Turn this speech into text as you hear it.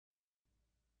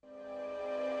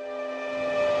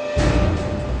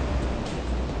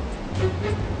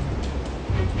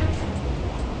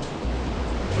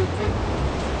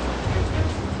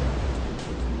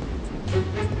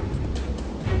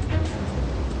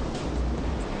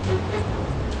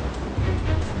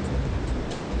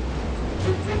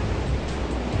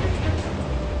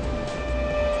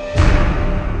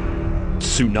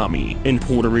Tsunami in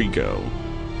Puerto Rico.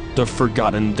 The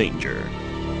forgotten danger.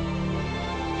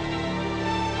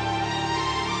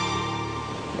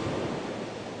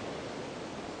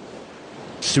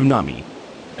 Tsunami,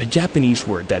 a Japanese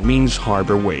word that means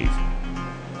harbor wave,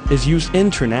 is used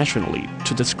internationally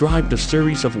to describe the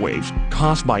series of waves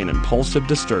caused by an impulsive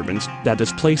disturbance that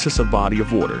displaces a body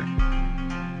of water.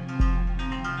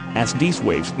 As these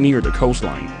waves near the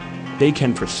coastline, they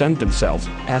can present themselves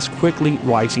as quickly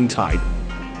rising tide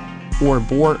or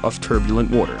bore of turbulent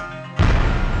water.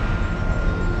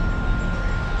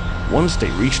 Once they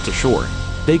reach the shore,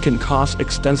 they can cause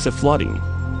extensive flooding.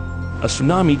 A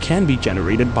tsunami can be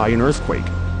generated by an earthquake,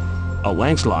 a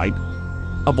landslide,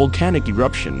 a volcanic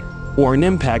eruption, or an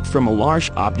impact from a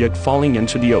large object falling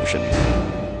into the ocean.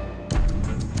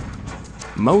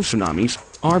 Most tsunamis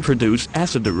are produced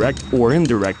as a direct or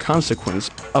indirect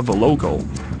consequence of a local,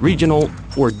 regional,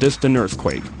 or distant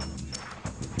earthquake.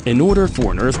 In order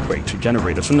for an earthquake to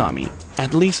generate a tsunami,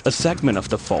 at least a segment of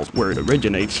the fault where it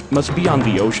originates must be on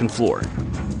the ocean floor.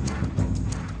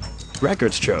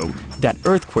 Records show that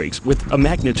earthquakes with a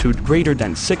magnitude greater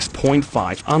than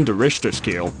 6.5 on the Richter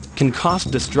scale can cause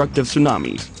destructive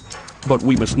tsunamis. But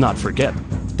we must not forget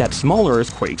that smaller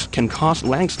earthquakes can cause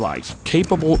landslides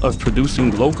capable of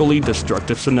producing locally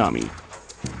destructive tsunami.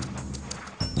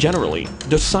 Generally,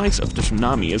 the size of the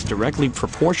tsunami is directly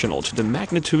proportional to the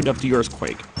magnitude of the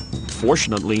earthquake.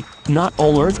 Fortunately, not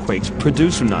all earthquakes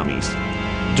produce tsunamis.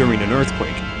 During an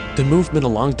earthquake, the movement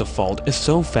along the fault is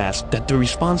so fast that the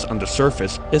response on the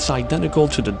surface is identical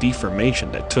to the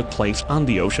deformation that took place on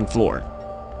the ocean floor.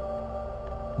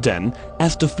 Then,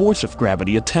 as the force of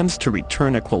gravity attempts to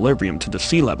return equilibrium to the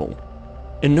sea level,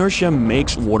 inertia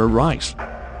makes water rise,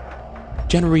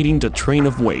 generating the train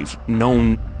of waves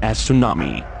known as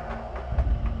tsunami.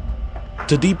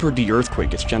 The deeper the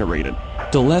earthquake is generated,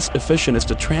 the less efficient is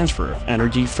the transfer of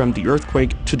energy from the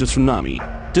earthquake to the tsunami.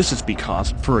 This is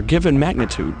because, for a given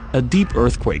magnitude, a deep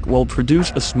earthquake will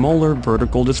produce a smaller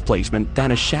vertical displacement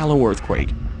than a shallow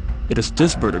earthquake. It is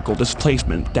this vertical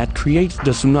displacement that creates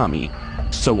the tsunami,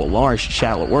 so a large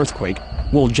shallow earthquake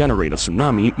will generate a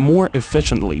tsunami more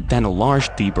efficiently than a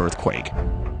large deep earthquake.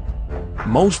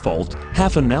 Most faults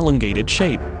have an elongated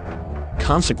shape.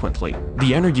 Consequently,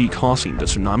 the energy causing the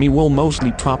tsunami will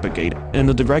mostly propagate in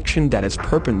a direction that is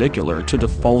perpendicular to the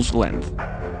fault's length.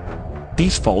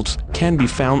 These faults can be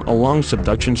found along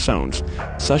subduction zones,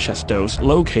 such as those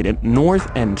located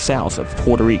north and south of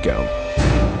Puerto Rico.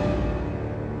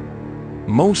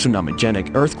 Most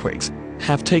tsunamigenic earthquakes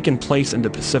have taken place in the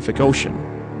Pacific Ocean,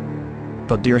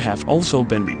 but there have also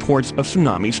been reports of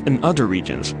tsunamis in other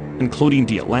regions, including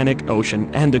the Atlantic Ocean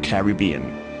and the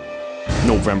Caribbean.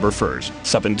 November 1st,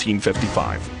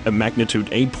 1755, a magnitude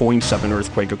 8.7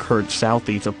 earthquake occurred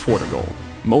southeast of Portugal.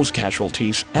 Most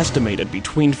casualties, estimated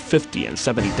between 50 and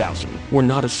 70,000, were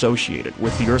not associated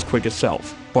with the earthquake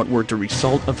itself, but were the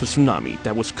result of a tsunami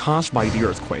that was caused by the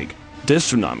earthquake.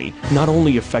 This tsunami not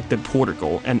only affected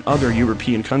Portugal and other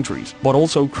European countries, but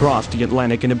also crossed the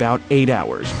Atlantic in about 8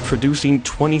 hours, producing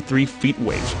 23 feet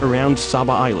waves around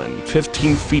Saba Island,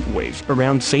 15 feet waves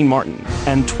around Saint Martin,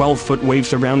 and 12-foot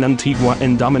waves around Antigua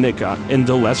and Dominica in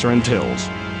the Lesser Antilles.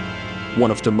 One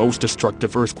of the most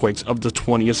destructive earthquakes of the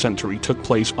 20th century took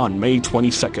place on May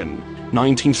 22,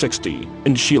 1960,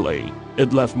 in Chile.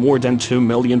 It left more than 2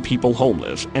 million people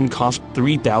homeless and caused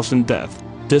 3,000 deaths.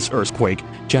 This earthquake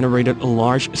generated a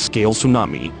large-scale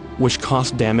tsunami, which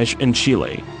caused damage in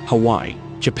Chile, Hawaii,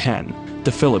 Japan,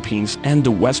 the Philippines, and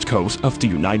the west coast of the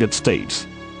United States.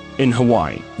 In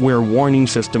Hawaii, where a warning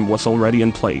system was already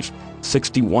in place,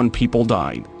 61 people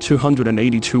died,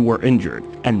 282 were injured,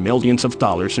 and millions of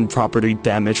dollars in property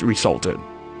damage resulted.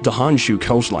 The Honshu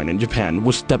coastline in Japan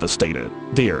was devastated.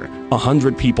 There,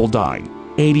 100 people died,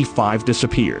 85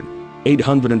 disappeared,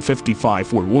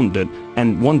 855 were wounded,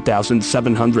 and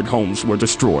 1,700 homes were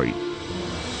destroyed.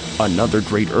 Another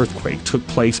great earthquake took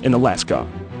place in Alaska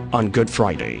on Good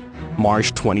Friday,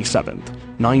 March 27,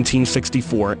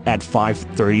 1964 at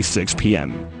 5:36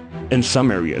 p.m. In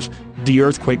some areas, the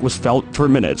earthquake was felt for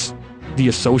minutes. The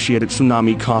associated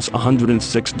tsunami caused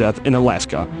 106 deaths in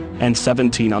Alaska and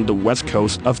 17 on the west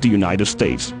coast of the United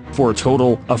States, for a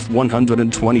total of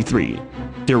 123.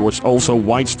 There was also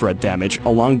widespread damage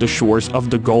along the shores of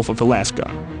the Gulf of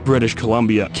Alaska, British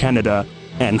Columbia, Canada,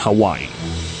 and Hawaii.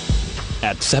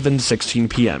 At 7:16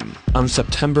 p.m. on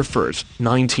September 1st,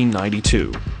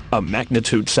 1992, a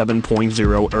magnitude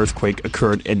 7.0 earthquake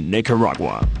occurred in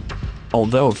Nicaragua.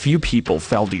 Although few people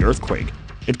felt the earthquake,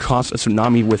 it caused a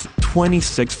tsunami with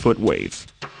 26-foot waves,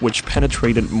 which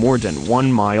penetrated more than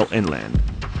 1 mile inland.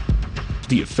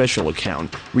 The official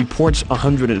account reports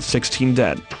 116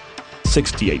 dead,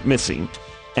 68 missing,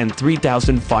 and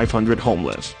 3,500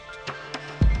 homeless.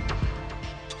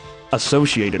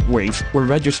 Associated waves were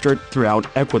registered throughout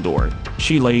Ecuador,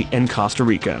 Chile, and Costa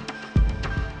Rica.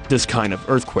 This kind of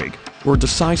earthquake, where the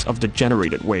size of the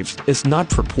generated waves is not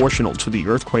proportional to the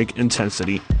earthquake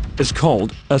intensity, is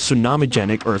called a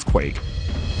tsunamigenic earthquake.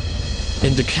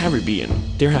 In the Caribbean,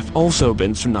 there have also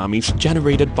been tsunamis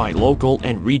generated by local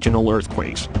and regional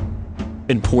earthquakes.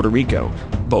 In Puerto Rico,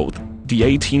 both the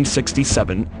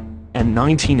 1867 and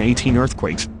 1918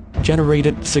 earthquakes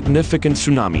generated significant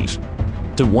tsunamis.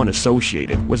 The one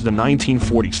associated with the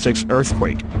 1946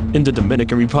 earthquake in the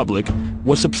Dominican Republic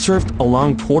was observed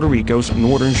along Puerto Rico's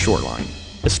northern shoreline,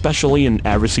 especially in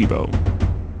Arecibo.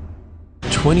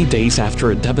 20 days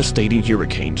after a devastating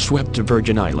hurricane swept the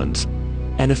Virgin Islands,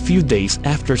 and a few days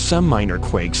after some minor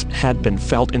quakes had been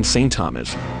felt in St.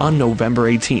 Thomas, on November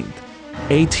 18,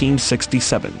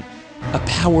 1867, a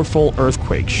powerful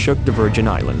earthquake shook the Virgin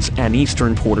Islands and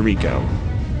eastern Puerto Rico.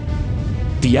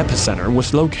 The epicenter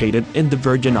was located in the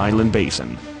Virgin Island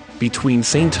Basin, between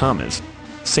St. Thomas,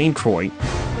 St. Croix,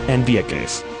 and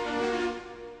Vieques.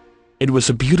 It was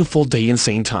a beautiful day in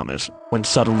St. Thomas, when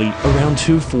suddenly, around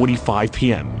 2:45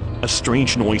 p.m., a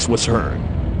strange noise was heard.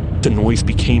 The noise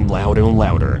became louder and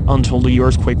louder until the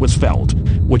earthquake was felt,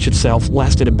 which itself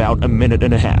lasted about a minute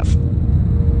and a half.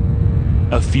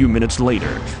 A few minutes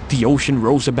later, the ocean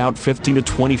rose about 15 to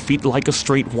 20 feet like a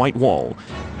straight white wall.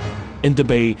 In the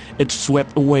bay, it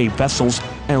swept away vessels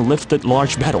and lifted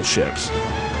large battleships.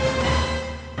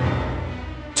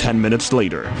 10 minutes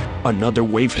later, another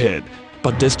wave hit,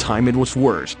 but this time it was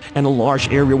worse, and a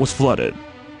large area was flooded.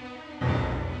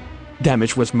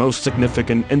 Damage was most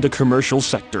significant in the commercial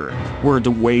sector, where the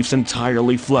waves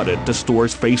entirely flooded the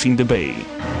stores facing the bay.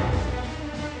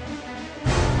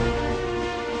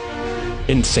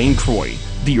 In St. Croix,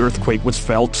 the earthquake was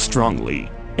felt strongly.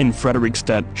 In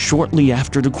Frederickstead, shortly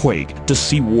after the quake, the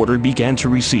seawater began to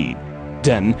recede.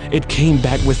 Then, it came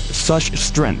back with such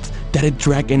strength that it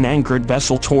dragged an anchored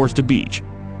vessel towards the beach.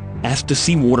 As the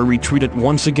seawater retreated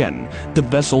once again, the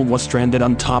vessel was stranded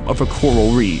on top of a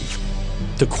coral reef.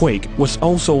 The quake was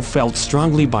also felt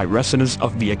strongly by residents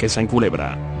of Vieques and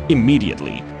Culebra.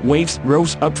 Immediately, waves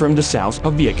rose up from the south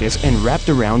of Vieques and wrapped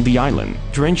around the island,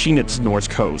 drenching its north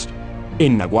coast.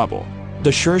 In Naguabo,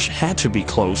 the church had to be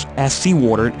closed as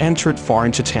seawater entered far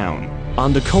into town.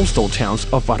 On the coastal towns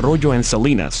of Arroyo and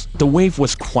Salinas, the wave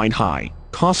was quite high,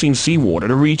 causing seawater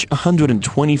to reach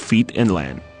 120 feet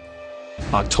inland.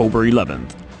 October 11,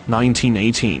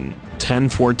 1918,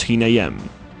 10:14 a.m.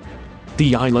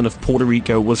 The island of Puerto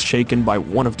Rico was shaken by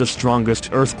one of the strongest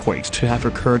earthquakes to have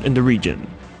occurred in the region.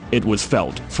 It was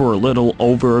felt for a little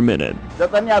over a minute.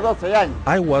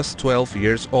 I was 12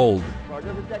 years old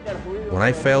when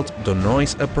I felt the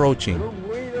noise approaching.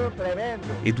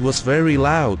 It was very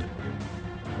loud.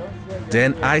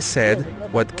 Then I said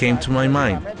what came to my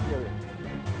mind.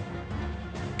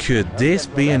 Could this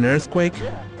be an earthquake?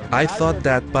 I thought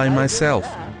that by myself.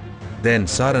 Then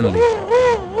suddenly,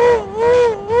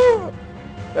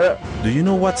 do you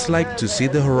know what's like to see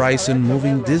the horizon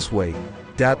moving this way,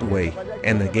 that way,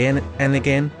 and again and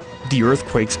again? The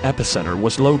earthquake's epicenter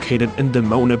was located in the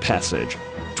Mona Passage,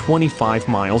 25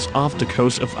 miles off the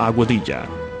coast of Aguadilla.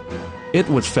 It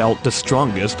was felt the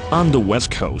strongest on the west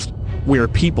coast, where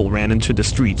people ran into the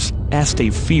streets as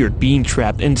they feared being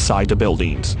trapped inside the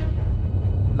buildings.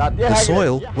 The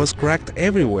soil was cracked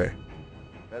everywhere.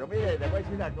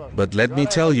 But let me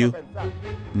tell you,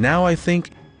 now I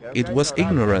think it was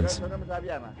ignorance,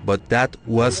 but that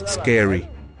was scary.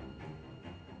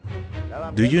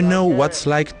 Do you know what's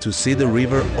like to see the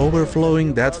river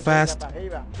overflowing that fast,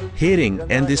 hitting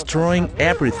and destroying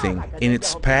everything in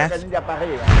its path?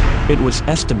 It was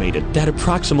estimated that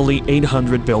approximately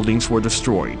 800 buildings were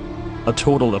destroyed. A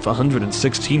total of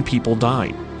 116 people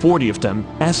died, 40 of them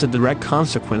as a direct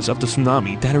consequence of the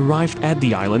tsunami that arrived at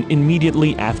the island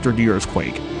immediately after the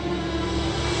earthquake.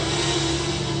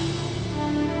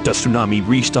 The tsunami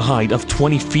reached a height of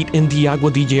 20 feet in the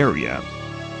Aguadilla area.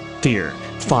 There,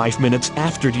 5 minutes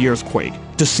after the earthquake,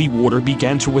 the seawater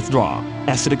began to withdraw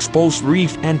as it exposed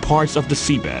reef and parts of the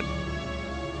seabed.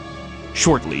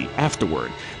 Shortly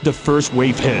afterward, the first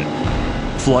wave hit,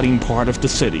 flooding part of the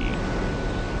city.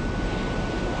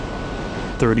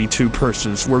 32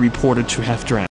 persons were reported to have drowned.